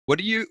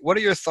what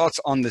are your thoughts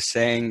on the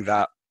saying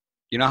that,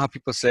 you know how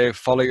people say,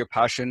 follow your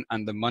passion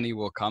and the money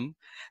will come?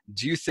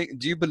 Do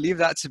you believe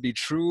that to be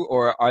true,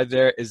 or or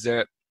is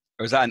that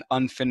an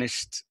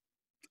unfinished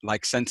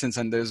like sentence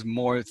and there's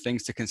more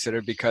things to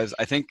consider? Because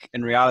I think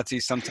in reality,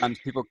 sometimes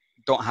people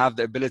don't have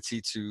the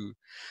ability to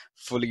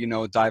fully,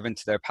 dive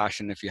into their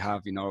passion if you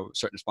have,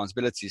 certain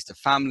responsibilities to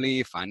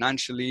family,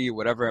 financially,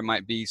 whatever it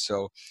might be.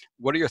 So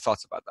what are your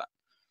thoughts about that?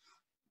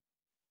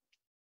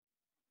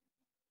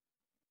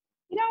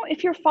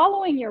 If you're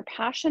following your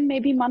passion,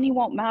 maybe money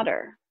won't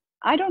matter.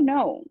 I don't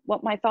know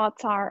what my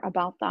thoughts are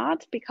about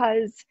that,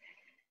 because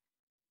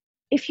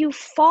if you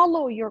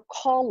follow your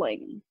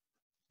calling,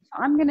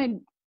 I'm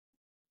going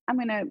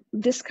to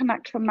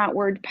disconnect from that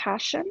word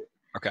passion.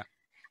 Okay.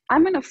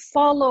 I'm going to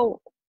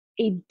follow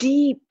a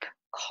deep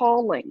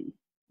calling,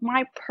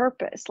 my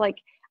purpose. Like,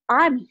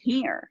 I'm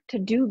here to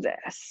do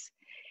this.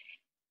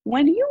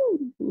 When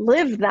you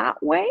live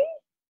that way,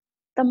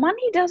 the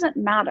money doesn't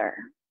matter.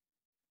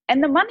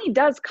 And the money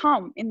does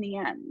come in the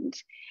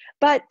end.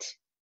 But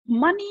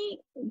money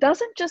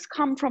doesn't just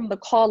come from the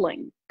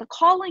calling. The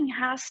calling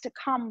has to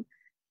come,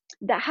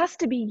 that has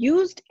to be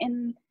used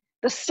in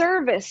the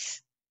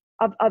service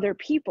of other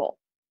people,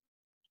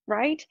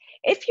 right?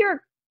 If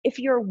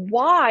your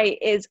why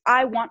is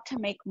I want to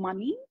make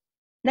money,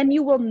 then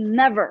you will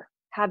never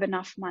have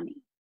enough money.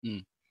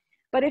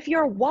 But if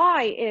your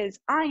why is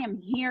I am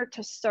here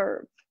to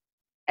serve,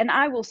 and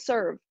I will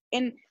serve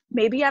in,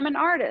 maybe I'm an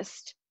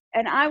artist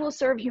and I will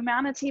serve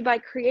humanity by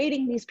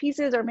creating these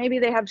pieces, or maybe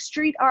they have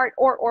street art,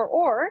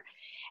 or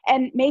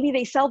and maybe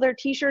they sell their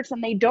t-shirts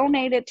and they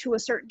donate it to a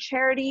certain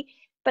charity,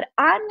 but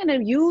I'm going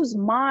to use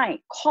my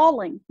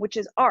calling, which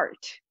is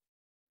art,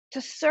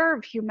 to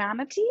serve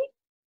humanity,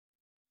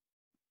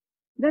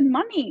 then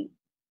money,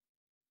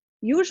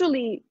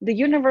 usually the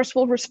universe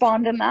will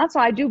respond in that.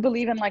 So I do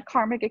believe in like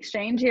karmic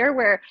exchange here,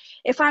 where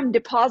if I'm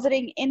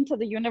depositing into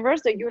the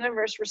universe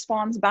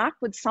responds back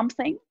with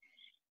something.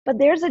 But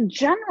there's a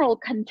general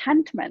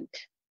contentment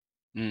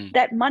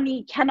that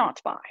money cannot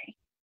buy.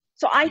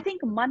 So I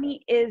think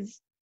money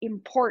is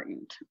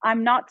important.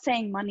 I'm not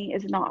saying money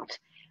is not.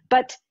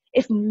 But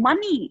if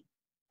money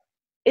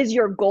is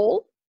your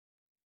goal,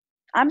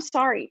 I'm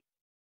sorry,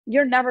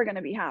 you're never going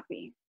to be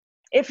happy.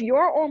 If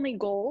your only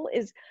goal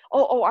is,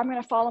 I'm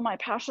going to follow my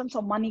passion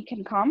so money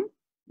can come,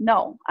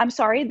 no, I'm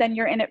sorry, then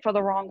you're in it for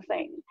the wrong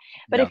thing.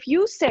 But if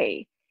you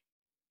say,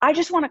 I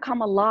just want to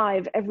come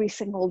alive every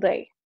single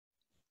day,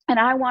 and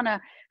I want to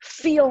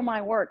feel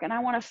my work, and I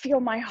want to feel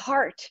my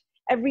heart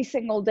every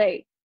single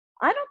day,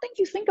 I don't think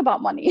you think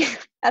about money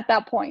at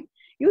that point.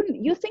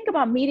 You think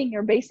about meeting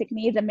your basic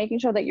needs and making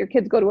sure that your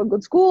kids go to a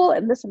good school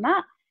and this and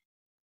that.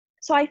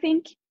 So I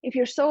think if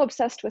you're so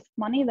obsessed with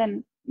money,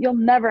 then you'll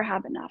never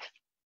have enough.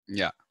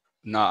 Yeah.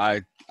 No,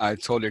 I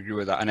totally agree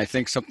with that. And I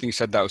think something you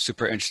said that was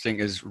super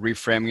interesting is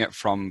reframing it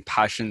from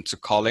passion to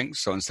calling.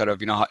 So instead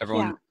of, how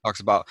everyone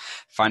talks about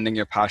finding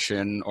your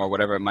passion or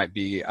whatever it might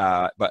be,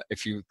 but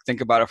if you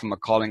think about it from a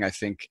calling, I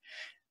think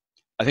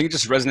it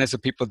just resonates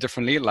with people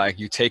differently. Like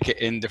you take it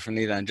in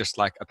differently than just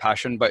like a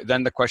passion. But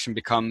then the question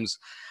becomes,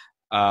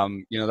 that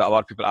a lot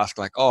of people ask,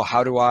 like, oh,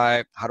 how do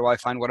I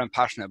find what I'm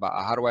passionate about?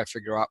 How do I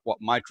figure out what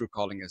my true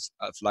calling is?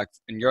 It's like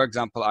in your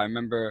example, I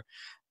remember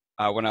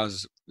when I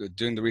was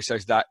doing the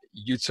research that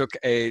you took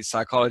a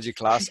psychology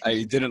class and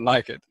you didn't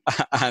like it.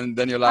 And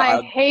then you're like,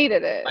 I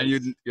hated it.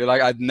 And you're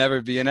like, I'd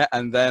never be in it.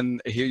 And then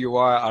here you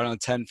are, I don't know,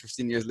 10,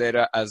 15 years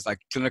later as like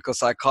clinical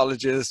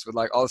psychologist with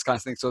like all this kind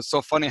of things. So it's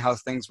so funny how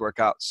things work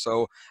out.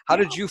 So how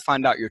did you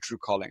find out your true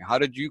calling? How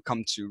did you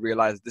come to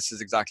realize this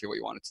is exactly what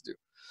you wanted to do?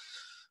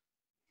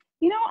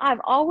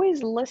 I've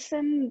always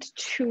listened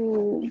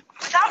to,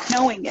 without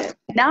knowing it.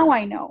 Now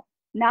I know.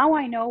 Now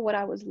I know what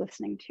I was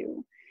listening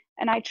to.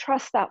 And I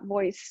trust that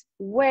voice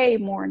way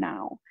more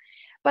now.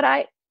 But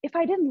if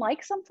I didn't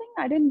like something,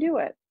 I didn't do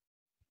it.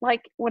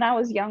 Like when I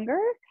was younger,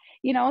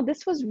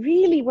 this was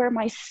really where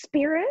my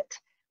spirit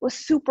was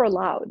super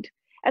loud.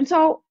 And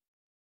so,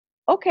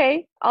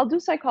 okay, I'll do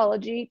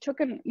psychology,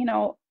 took an,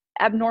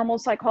 abnormal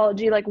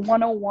psychology, like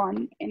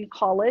 101 in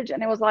college.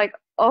 And it was like,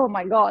 oh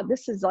my God,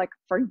 this is like,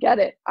 forget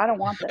it. I don't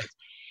want this.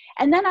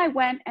 And then I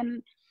went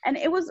and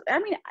it was,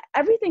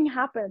 everything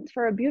happened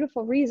for a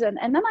beautiful reason.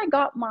 And then I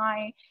got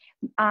my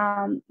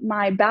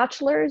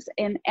bachelor's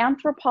in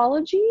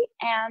anthropology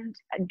and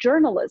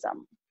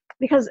journalism,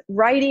 because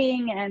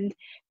writing and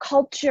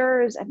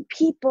cultures and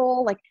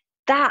people, like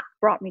that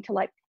brought me to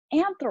like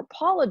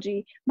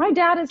anthropology. My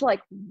dad is like,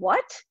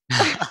 what?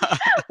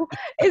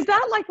 Is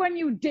that like when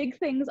you dig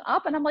things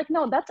up? And I'm like,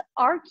 no, that's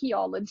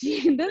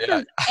archaeology. This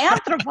is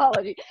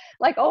anthropology.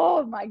 Like,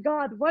 oh my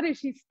God, what is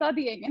she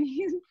studying? And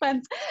he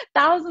spends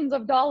thousands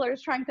of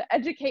dollars trying to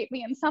educate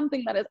me in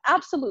something that is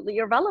absolutely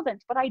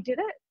irrelevant. But I did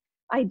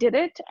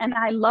it and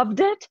I loved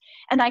it,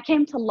 and I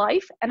came to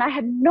life, and I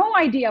had no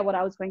idea what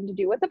I was going to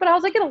do with it, but I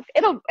was like,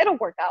 it'll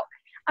work out.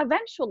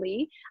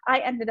 Eventually, I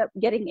ended up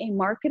getting a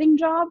marketing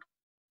job,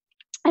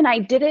 and I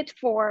did it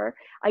for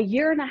a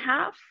year and a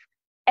half.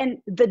 And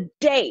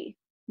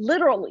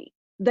literally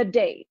the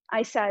day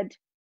I said,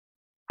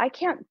 I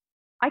can't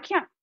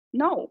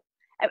no.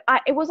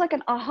 It was like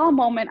an aha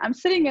moment. I'm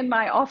sitting in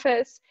my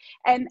office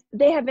and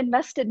they have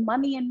invested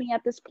money in me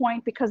at this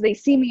point because they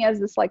see me as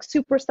this like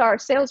superstar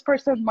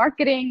salesperson,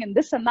 marketing and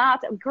this and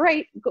that.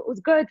 Great, it was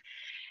good.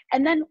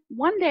 And then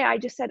one day I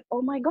just said,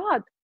 oh my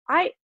God,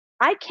 I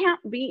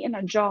can't be in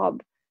a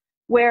job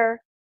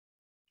where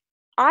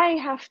I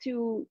have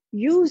to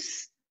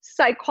use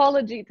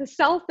psychology to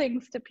sell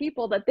things to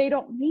people that they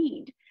don't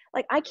need.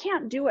 Like, I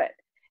can't do it.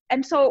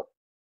 And so,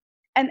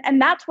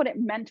 and that's what it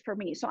meant for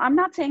me. So I'm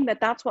not saying that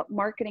that's what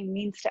marketing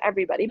means to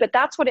everybody, but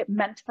that's what it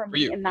meant for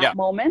me in that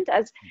moment,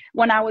 as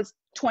when I was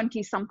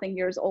 20 something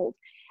years old.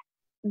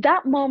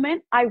 That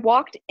moment, I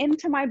walked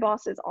into my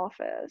boss's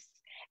office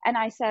and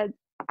I said,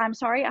 I'm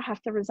sorry, I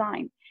have to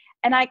resign.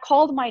 And I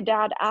called my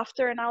dad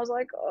after and I was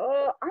like,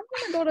 oh, I'm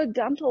going to go to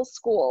dental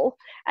school.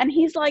 And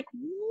he's like,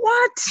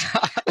 what?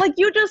 Like,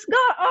 you just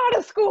got out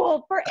of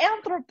school for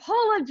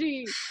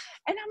anthropology.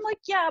 And I'm like,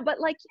 yeah,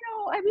 but like,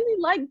 I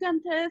really like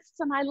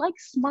dentists and I like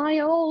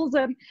smiles.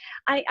 And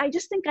I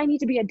just think I need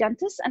to be a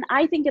dentist. And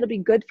I think it'll be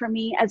good for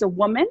me as a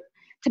woman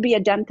to be a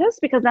dentist,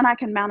 because then I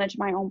can manage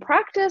my own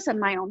practice and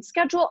my own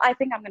schedule. I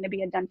think I'm going to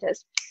be a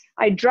dentist.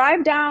 I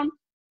drive down.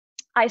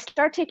 I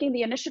start taking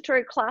the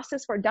initiatory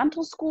classes for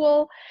dental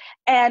school,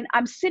 and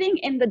I'm sitting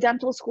in the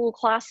dental school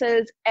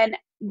classes and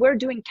we're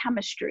doing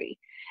chemistry.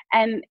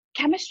 And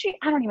chemistry,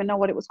 I don't even know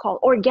what it was called.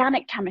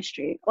 Organic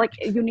chemistry. Like,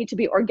 you need to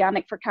be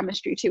organic for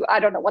chemistry too.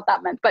 I don't know what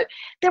that meant, but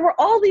there were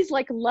all these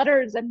like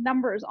letters and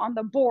numbers on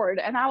the board.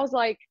 And I was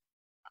like,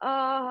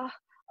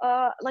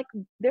 like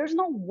there's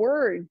no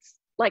words.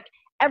 Like,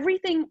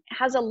 everything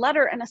has a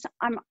letter and So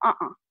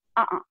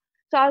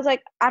I was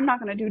like, I'm not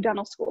going to do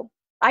dental school.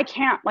 I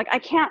can't.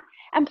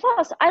 And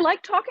plus, I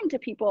like talking to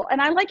people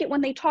and I like it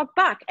when they talk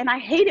back. And I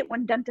hate it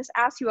when dentists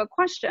ask you a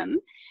question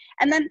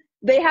and then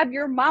they have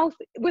your mouth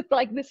with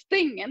like this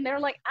thing and they're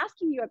like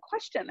asking you a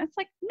question. It's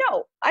like,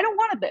 no, I don't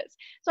want this.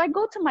 So I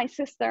go to my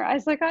sister. I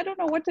was like, I don't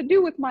know what to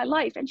do with my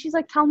life. And she's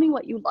like, tell me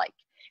what you like.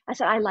 I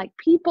said, I like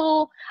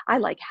people. I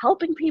like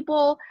helping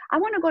people. I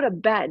want to go to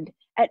bed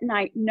at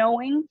night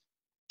knowing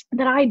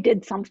that I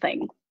did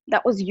something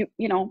that was,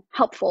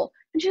 helpful.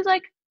 And she's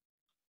like,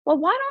 well,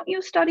 why don't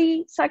you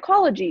study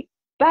psychology?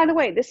 By the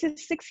way, this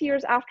is 6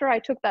 years after I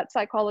took that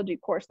psychology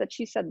course that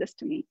she said this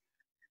to me.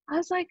 I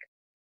was like,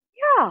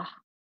 yeah,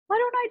 why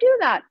don't I do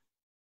that?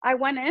 I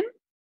went in,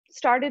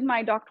 started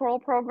my doctoral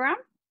program.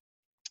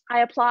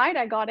 I applied,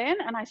 I got in,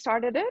 and I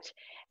started it.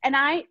 And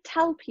I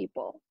tell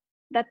people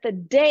that the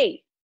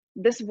day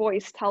this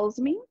voice tells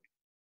me,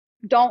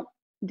 don't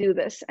do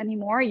this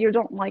anymore, you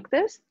don't like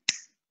this,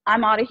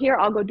 I'm out of here,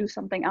 I'll go do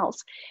something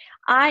else.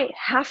 I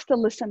have to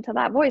listen to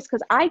that voice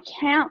because I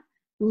can't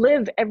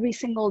live every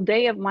single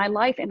day of my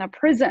life in a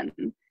prison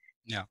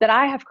that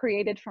I have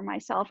created for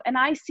myself. And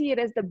I see it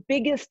as the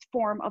biggest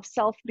form of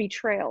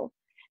self-betrayal,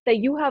 that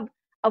you have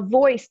a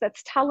voice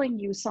that's telling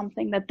you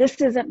something, that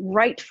this isn't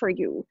right for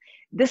you.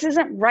 This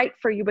isn't right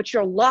for you, but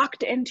you're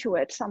locked into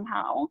it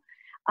somehow.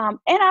 And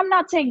I'm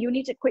not saying you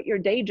need to quit your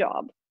day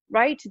job,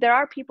 right? There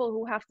are people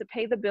who have to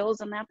pay the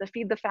bills and they have to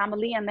feed the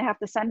family and they have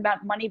to send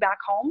back money back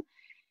home.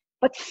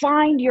 But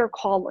find your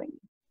calling.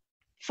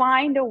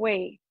 Find a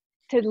way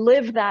to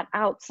live that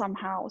out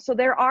somehow. So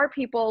there are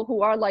people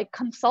who are like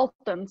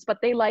consultants, but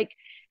they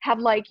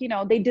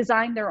they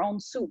design their own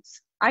suits.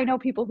 I know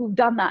people who've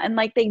done that, and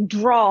like they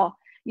draw,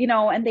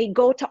 and they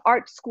go to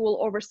art school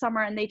over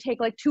summer and they take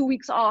like 2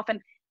 weeks off,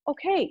 and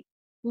okay,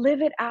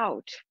 live it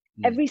out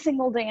every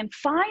single day and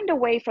find a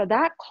way for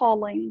that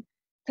calling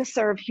to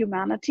serve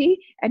humanity,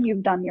 and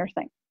you've done your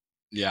thing.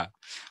 Yeah,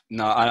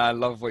 no, and I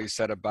love what you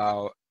said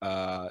about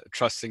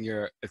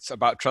it's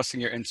about trusting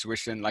your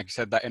intuition. Like you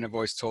said, that inner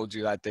voice told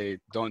you that they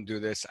don't do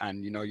this,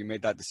 and you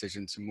made that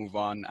decision to move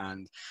on.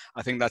 And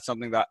I think that's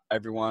something that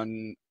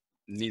everyone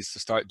needs to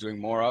start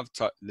doing more of,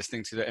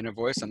 listening to the inner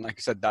voice. And like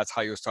you said, that's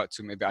how you'll start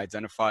to maybe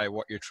identify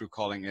what your true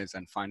calling is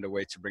and find a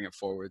way to bring it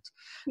forward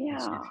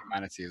and serve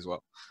humanity as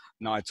well.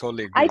 No, I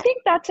totally agree. I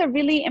think that's a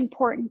really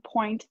important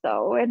point,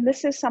 though, and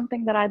this is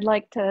something that I'd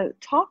like to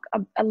talk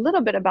a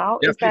little bit about,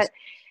 is that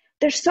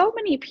there's so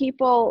many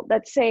people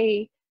that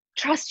say,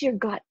 trust your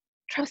gut,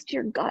 trust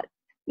your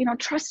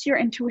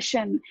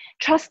intuition,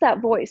 trust that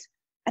voice.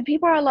 And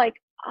people are like,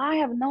 I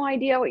have no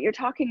idea what you're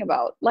talking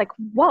about. Like,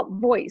 what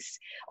voice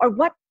or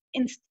what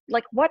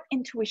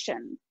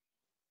intuition?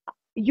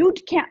 You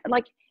can't,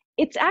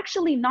 it's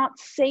actually not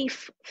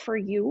safe for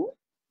you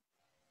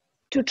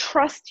to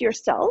trust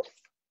yourself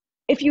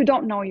if you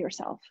don't know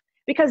yourself,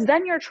 because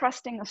then you're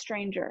trusting a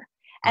stranger,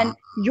 and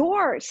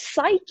your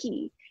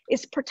psyche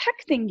is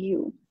protecting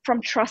you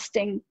from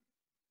trusting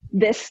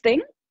this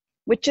thing,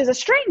 which is a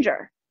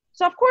stranger.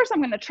 So of course I'm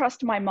going to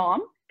trust my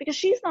mom because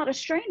she's not a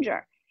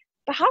stranger.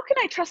 But how can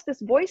I trust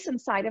this voice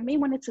inside of me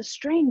when it's a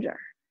stranger?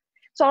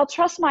 So I'll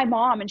trust my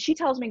mom and she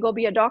tells me go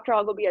be a doctor,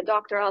 I'll go be a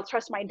doctor. I'll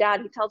trust my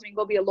dad, he tells me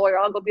go be a lawyer,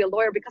 I'll go be a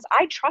lawyer, because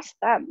I trust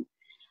them.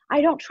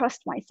 I don't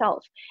trust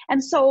myself.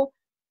 And so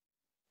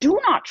do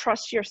not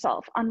trust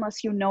yourself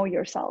unless you know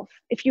yourself.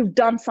 If you've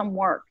done some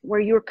work where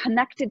you're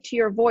connected to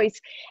your voice,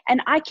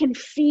 and I can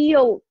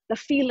feel the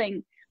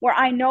feeling where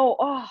I know,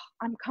 oh,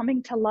 I'm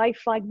coming to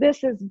life, like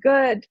this is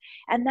good.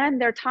 And then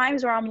there are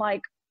times where I'm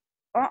like,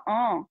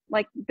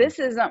 like this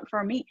isn't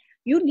for me.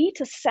 You need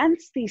to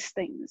sense these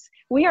things.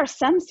 We are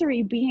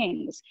sensory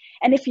beings.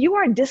 And if you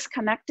are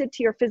disconnected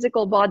to your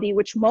physical body,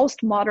 which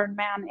most modern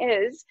man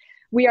is,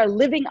 we are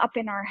living up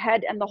in our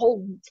head and the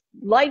whole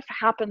life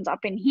happens up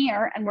in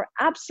here, and we're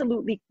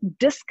absolutely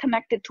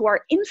disconnected to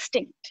our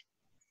instinct.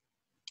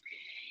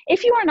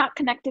 If you are not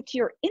connected to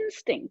your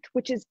instinct,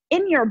 which is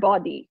in your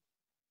body,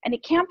 and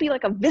it can't be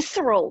like a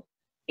visceral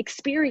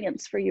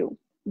experience for you,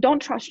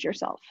 don't trust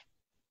yourself.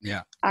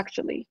 Yeah.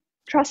 Actually,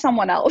 trust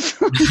someone else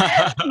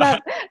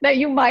that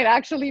you might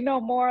actually know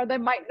more, that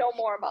might know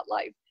more about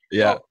life.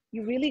 Yeah. So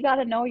you really got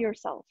to know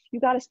yourself. You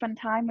got to spend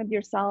time with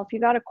yourself. You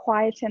got to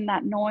quieten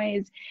that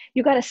noise.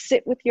 You got to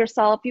sit with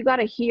yourself. You got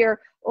to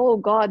hear, oh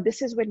God,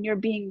 this is when you're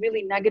being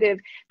really negative.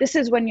 This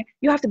is when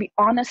you have to be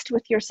honest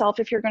with yourself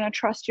if you're going to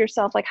trust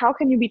yourself. Like, how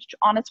can you be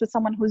honest with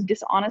someone who's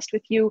dishonest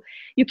with you?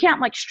 You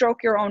can't like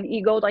stroke your own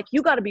ego. Like,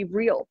 you got to be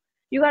real.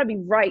 You got to be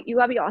right. You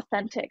got to be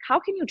authentic. How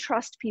can you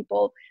trust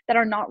people that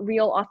are not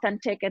real,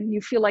 authentic, and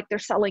you feel like they're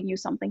selling you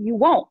something? You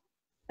won't.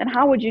 And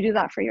how would you do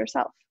that for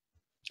yourself?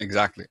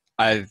 Exactly.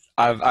 I've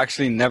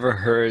actually never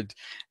heard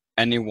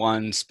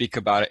anyone speak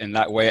about it in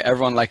that way.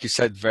 Everyone, like you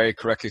said, very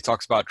correctly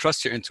talks about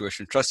trust your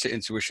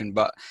intuition,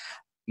 but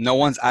no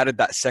one's added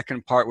that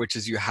second part, which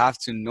is you have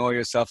to know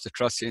yourself to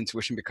trust your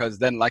intuition, because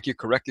then, like you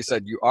correctly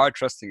said, you are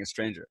trusting a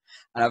stranger.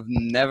 And I've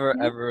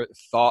never ever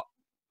thought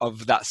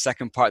of that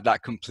second part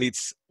that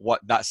completes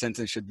what that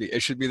sentence should be.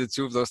 It should be the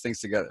two of those things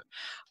together.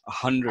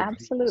 100%.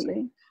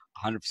 Absolutely.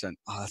 100%.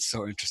 Oh, that's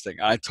so interesting.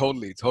 I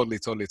totally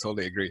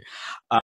agree.